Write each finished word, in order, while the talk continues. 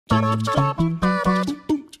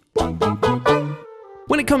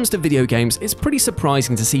When it comes to video games, it's pretty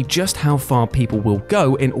surprising to see just how far people will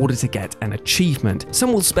go in order to get an achievement.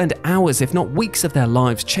 Some will spend hours, if not weeks of their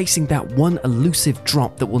lives chasing that one elusive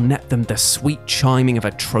drop that will net them the sweet chiming of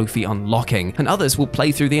a trophy unlocking, and others will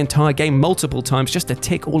play through the entire game multiple times just to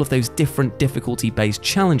tick all of those different difficulty-based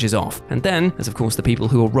challenges off. And then, there's of course the people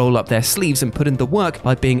who will roll up their sleeves and put in the work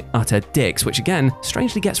by being utter dicks, which again,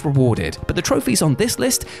 strangely gets rewarded. But the trophies on this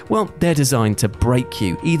list, well, they're designed to break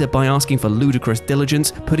you, either by asking for ludicrous diligence,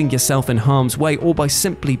 putting yourself in harm's way, or by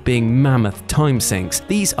simply being mammoth time sinks.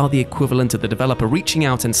 These are the equivalent of the developer reaching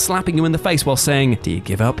out and slapping you in the face while saying, "Do you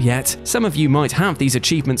give up yet?" Some of you might have these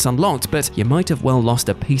achievements unlocked, but you might have well lost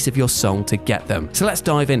a piece of your soul to get them. So let's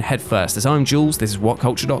dive in head first. As I'm Jules, this is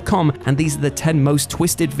WhatCulture.com, and these are the 10 most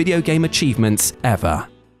twisted video game achievements ever.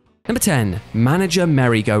 Number 10. Manager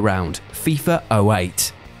Merry-Go-Round, FIFA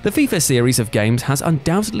 08. The FIFA series of games has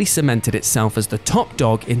undoubtedly cemented itself as the top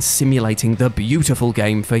dog in simulating the beautiful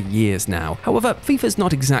game for years now. However, FIFA's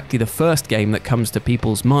not exactly the first game that comes to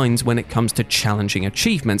people's minds when it comes to challenging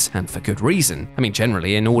achievements, and for good reason. I mean,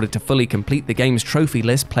 generally, in order to fully complete the game's trophy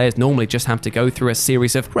list, players normally just have to go through a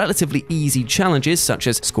series of relatively easy challenges such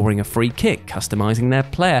as scoring a free kick, customizing their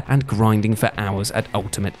player, and grinding for hours at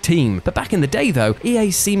Ultimate Team. But back in the day though, EA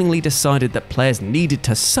seemingly decided that players needed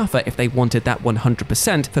to suffer if they wanted that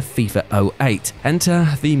 100% for FIFA 08. Enter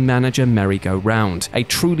the Manager Merry-Go-Round, a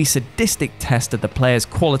truly sadistic test of the player's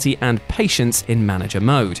quality and patience in manager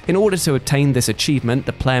mode. In order to obtain this achievement,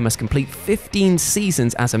 the player must complete 15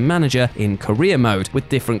 seasons as a manager in career mode, with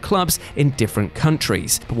different clubs in different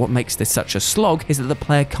countries. But what makes this such a slog is that the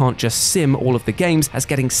player can't just sim all of the games, as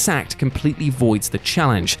getting sacked completely voids the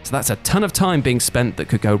challenge. So that's a ton of time being spent that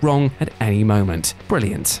could go wrong at any moment.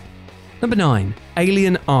 Brilliant. Number 9.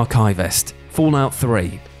 Alien Archivist, Fallout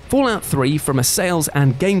 3. Fallout 3, from a sales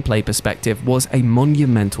and gameplay perspective, was a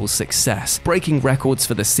monumental success, breaking records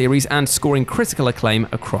for the series and scoring critical acclaim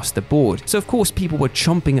across the board. So of course people were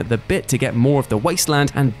chomping at the bit to get more of the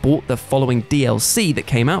wasteland and bought the following DLC that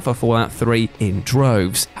came out for Fallout 3 in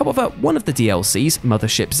droves. However, one of the DLCs,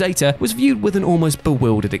 Mothership Zeta, was viewed with an almost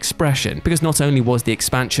bewildered expression, because not only was the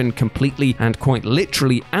expansion completely and quite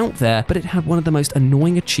literally out there, but it had one of the most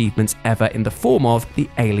annoying achievements ever in the form of the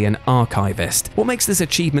Alien Archivist. What makes this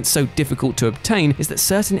achievement so difficult to obtain is that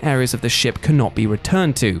certain areas of the ship cannot be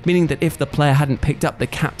returned to, meaning that if the player hadn't picked up the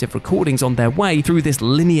captive recordings on their way through this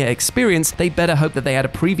linear experience, they better hope that they had a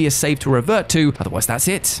previous save to revert to, otherwise that's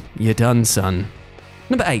it. You're done, son.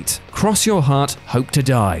 Number 8. Cross Your Heart, Hope to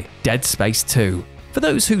Die, Dead Space 2. For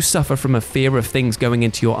those who suffer from a fear of things going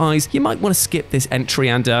into your eyes, you might want to skip this entry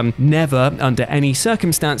and never, under any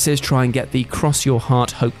circumstances, try and get the Cross Your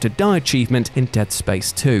Heart Hope to Die achievement in Dead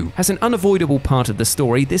Space 2. As an unavoidable part of the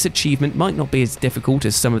story, this achievement might not be as difficult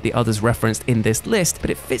as some of the others referenced in this list, but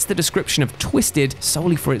it fits the description of twisted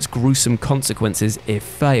solely for its gruesome consequences if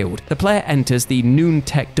failed. The player enters the Noon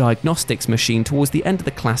Tech Diagnostics machine towards the end of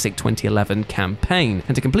the classic 2011 campaign,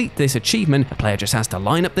 and to complete this achievement, the player just has to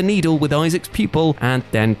line up the needle with Isaac's pupil and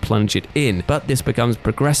then plunge it in, but this becomes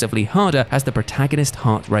progressively harder as the protagonist's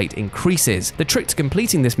heart rate increases. The trick to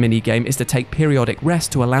completing this minigame is to take periodic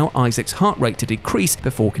rest to allow Isaac's heart rate to decrease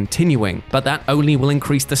before continuing, but that only will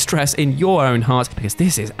increase the stress in your own heart, because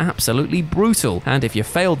this is absolutely brutal, and if you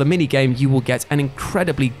fail the minigame, you will get an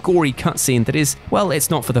incredibly gory cutscene that is, well,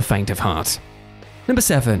 it's not for the faint of heart. Number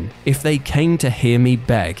 7. If They Came to Hear Me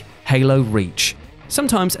Beg, Halo Reach.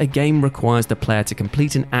 Sometimes a game requires the player to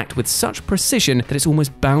complete an act with such precision that it's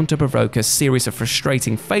almost bound to provoke a series of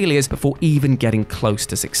frustrating failures before even getting close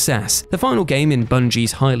to success. The final game in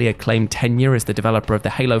Bungie's highly acclaimed tenure as the developer of the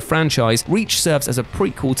Halo franchise, Reach serves as a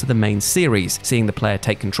prequel to the main series, seeing the player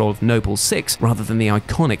take control of Noble 6 rather than the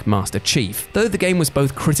iconic Master Chief. Though the game was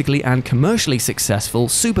both critically and commercially successful,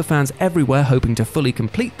 superfans everywhere hoping to fully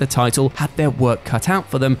complete the title had their work cut out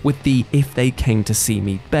for them with the If They Came to See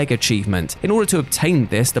Me Beg achievement. In order to obtain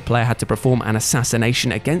this, the player had to perform an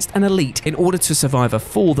assassination against an elite in order to survive a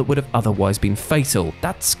fall that would have otherwise been fatal.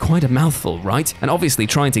 That's quite a mouthful, right? And obviously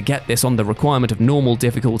trying to get this on the requirement of normal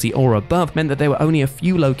difficulty or above meant that there were only a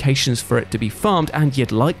few locations for it to be farmed, and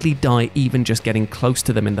you'd likely die even just getting close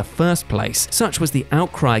to them in the first place. Such was the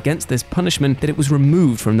outcry against this punishment that it was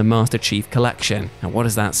removed from the Master Chief Collection. Now what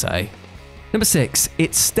does that say? Number 6.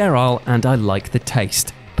 It's Sterile and I Like the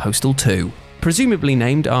Taste, Postal 2. Presumably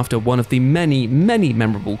named after one of the many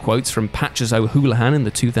memorable quotes from Patches O'Houlihan in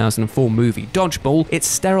the 2004 movie Dodgeball, it's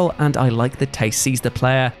sterile and I like the taste sees the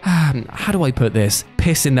player, how do I put this,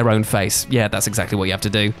 piss in their own face. Yeah, that's exactly what you have to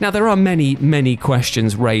do. Now, there are many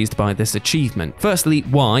questions raised by this achievement. Firstly,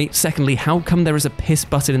 why? Secondly, how come there is a piss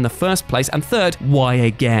button in the first place? And third, why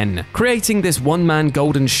again? Creating this one-man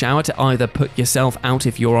golden shower to either put yourself out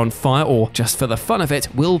if you're on fire or just for the fun of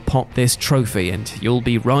it will pop this trophy, and you'll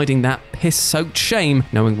be riding that piss-soaked shame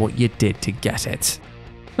knowing what you did to get it.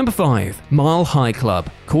 Number 5. Mile High Club,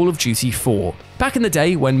 Call of Duty 4. Back in the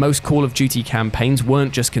day, when most Call of Duty campaigns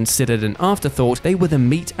weren't just considered an afterthought, they were the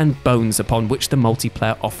meat and bones upon which the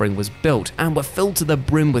multiplayer offering was built, and were filled to the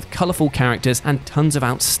brim with colourful characters and tons of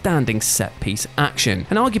outstanding set-piece action.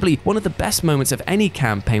 And arguably, one of the best moments of any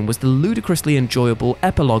campaign was the ludicrously enjoyable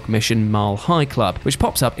epilogue mission Mile High Club, which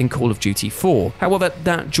pops up in Call of Duty 4. However,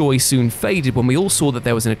 that joy soon faded when we all saw that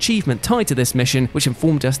there was an achievement tied to this mission, which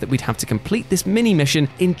informed us that we'd have to complete this mini-mission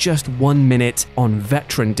in just 1 minute on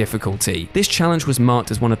Veteran difficulty. This challenge was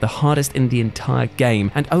marked as one of the hardest in the entire game,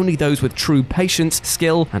 and only those with true patience,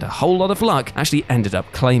 skill, and a whole lot of luck actually ended up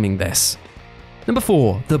claiming this. Number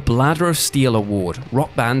 4. The Bladder of Steel Award,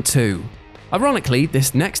 Rock Band 2. Ironically,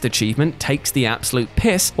 this next achievement takes the absolute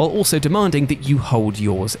piss while also demanding that you hold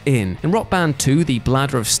yours in. In Rock Band 2, the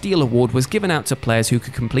Bladder of Steel Award was given out to players who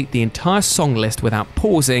could complete the entire song list without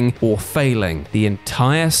pausing or failing. The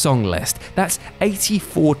entire song list. That's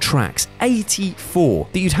 84 tracks, 84,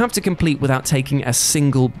 that you'd have to complete without taking a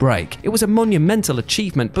single break. It was a monumental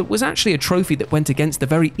achievement, but was actually a trophy that went against the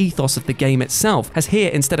very ethos of the game itself, as here,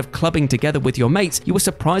 instead of clubbing together with your mates, you were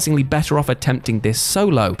surprisingly better off attempting this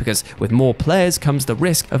solo, because with more players comes the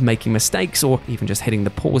risk of making mistakes or even just hitting the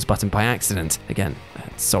pause button by accident. Again,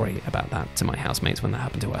 sorry about that to my housemates when that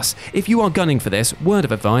happened to us. If you are gunning for this, word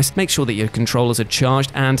of advice, make sure that your controllers are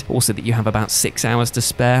charged and also that you have about 6 hours to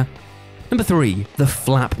spare. Number 3. The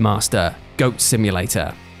Flap Master, Goat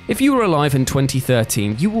Simulator. If you were alive in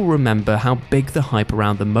 2013, you will remember how big the hype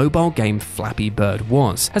around the mobile game Flappy Bird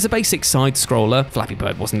was. As a basic side-scroller, Flappy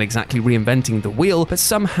Bird wasn't exactly reinventing the wheel, but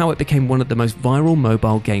somehow it became one of the most viral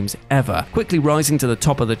mobile games ever, quickly rising to the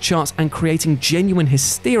top of the charts and creating genuine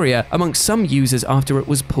hysteria amongst some users after it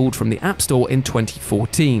was pulled from the App Store in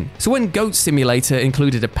 2014. So when Goat Simulator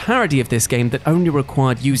included a parody of this game that only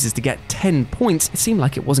required users to get 10 points, it seemed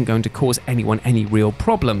like it wasn't going to cause anyone any real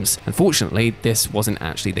problems. Unfortunately, this wasn't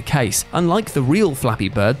actually the case. Unlike the real Flappy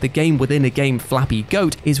Bird, the game within a game Flappy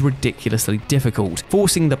Goat is ridiculously difficult,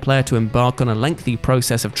 forcing the player to embark on a lengthy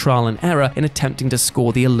process of trial and error in attempting to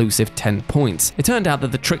score the elusive 10 points. It turned out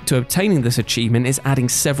that the trick to obtaining this achievement is adding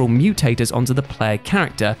several mutators onto the player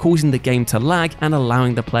character, causing the game to lag and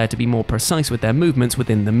allowing the player to be more precise with their movements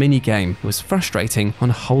within the minigame. It was frustrating on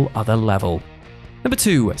a whole other level. Number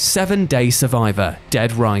 2. 7-Day Survivor,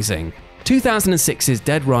 Dead Rising. 2006's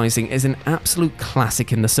Dead Rising is an absolute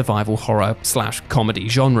classic in the survival horror/comedy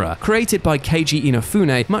genre. Created by Keiji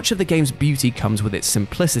Inafune, much of the game's beauty comes with its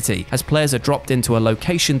simplicity, as players are dropped into a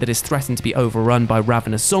location that is threatened to be overrun by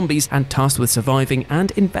ravenous zombies and tasked with surviving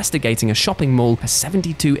and investigating a shopping mall for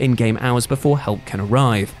 72 in-game hours before help can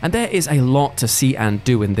arrive. And there is a lot to see and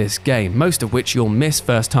do in this game, most of which you'll miss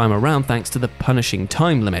first time around thanks to the punishing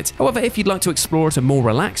time limit. However, if you'd like to explore at a more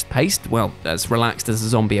relaxed pace, well, as relaxed as a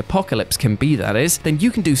zombie apocalypse can be, that is, then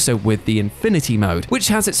you can do so with the Infinity mode, which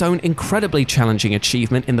has its own incredibly challenging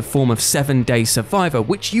achievement in the form of 7-Day Survivor,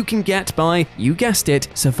 which you can get by, you guessed it,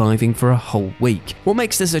 surviving for a whole week. What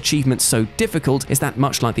makes this achievement so difficult is that,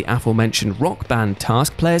 much like the aforementioned Rock Band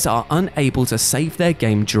task, players are unable to save their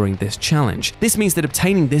game during this challenge. This means that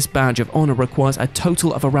obtaining this badge of honor requires a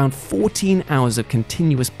total of around 14 hours of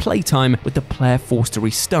continuous playtime, with the player forced to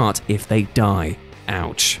restart if they die.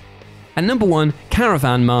 Ouch. And number 1,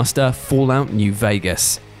 Caravan Master, Fallout New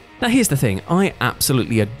Vegas. Now here's the thing, I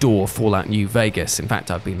absolutely adore Fallout New Vegas. In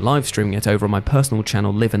fact, I've been live streaming it over on my personal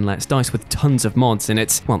channel Live and Let's Dice with tons of mods in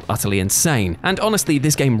it. Well, utterly insane. And honestly,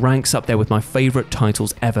 this game ranks up there with my favourite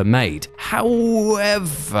titles ever made.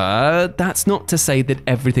 However, that's not to say that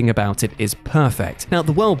everything about it is perfect. Now,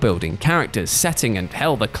 the world building, characters, setting, and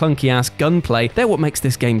hell, the clunky-ass gunplay, they're what makes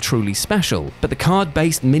this game truly special. But the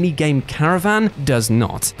card-based mini-game Caravan does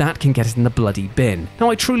not. That can get it in the bloody bin.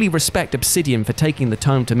 Now, I truly respect Obsidian for taking the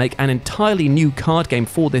time to make an entirely new card game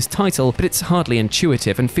for this title, but it's hardly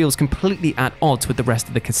intuitive and feels completely at odds with the rest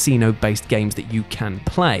of the casino-based games that you can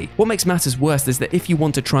play. What makes matters worse is that if you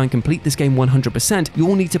want to try and complete this game 100%,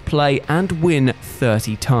 you'll need to play and win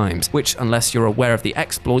 30 times, which, unless you're aware of the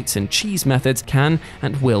exploits and cheese methods, can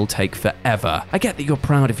and will take forever. I get that you're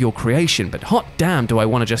proud of your creation, but hot damn do I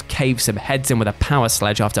want to just cave some heads in with a power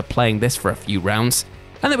sledge after playing this for a few rounds.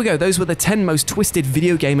 And there we go, those were the 10 most twisted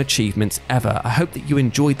video game achievements ever. I hope that you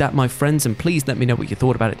enjoyed that, my friends, and please let me know what you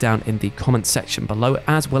thought about it down in the comments section below,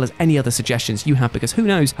 as well as any other suggestions you have, because who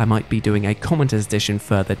knows, I might be doing a commenters edition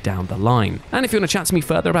further down the line. And if you want to chat to me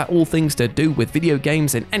further about all things to do with video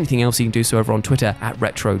games and anything else, you can do so over on Twitter at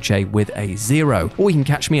RetroJ with a 0. Or you can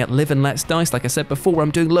catch me at Live and Let's Dice, like I said before, where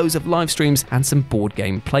I'm doing loads of live streams and some board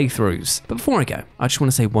game playthroughs. But before I go, I just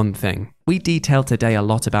want to say one thing. We detailed today a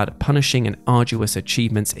lot about punishing and arduous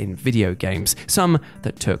achievements in video games, some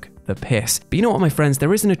that took the piss. But you know what, my friends,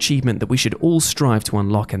 there is an achievement that we should all strive to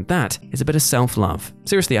unlock, and that is a bit of self-love.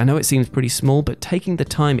 Seriously, I know it seems pretty small, but taking the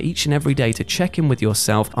time each and every day to check in with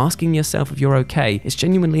yourself, asking yourself if you're okay, is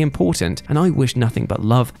genuinely important, and I wish nothing but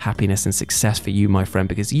love, happiness, and success for you, my friend,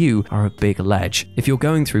 because you are a big ledge. If you're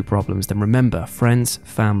going through problems, then remember, friends,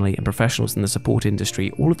 family, and professionals in the support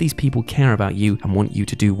industry, all of these people care about you and want you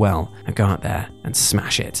to do well. Now go out there and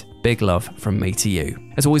smash it. Big love from me to you.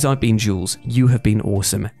 As always, I've been Jules. You have been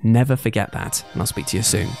awesome. Never forget that, and I'll speak to you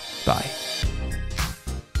soon. Bye.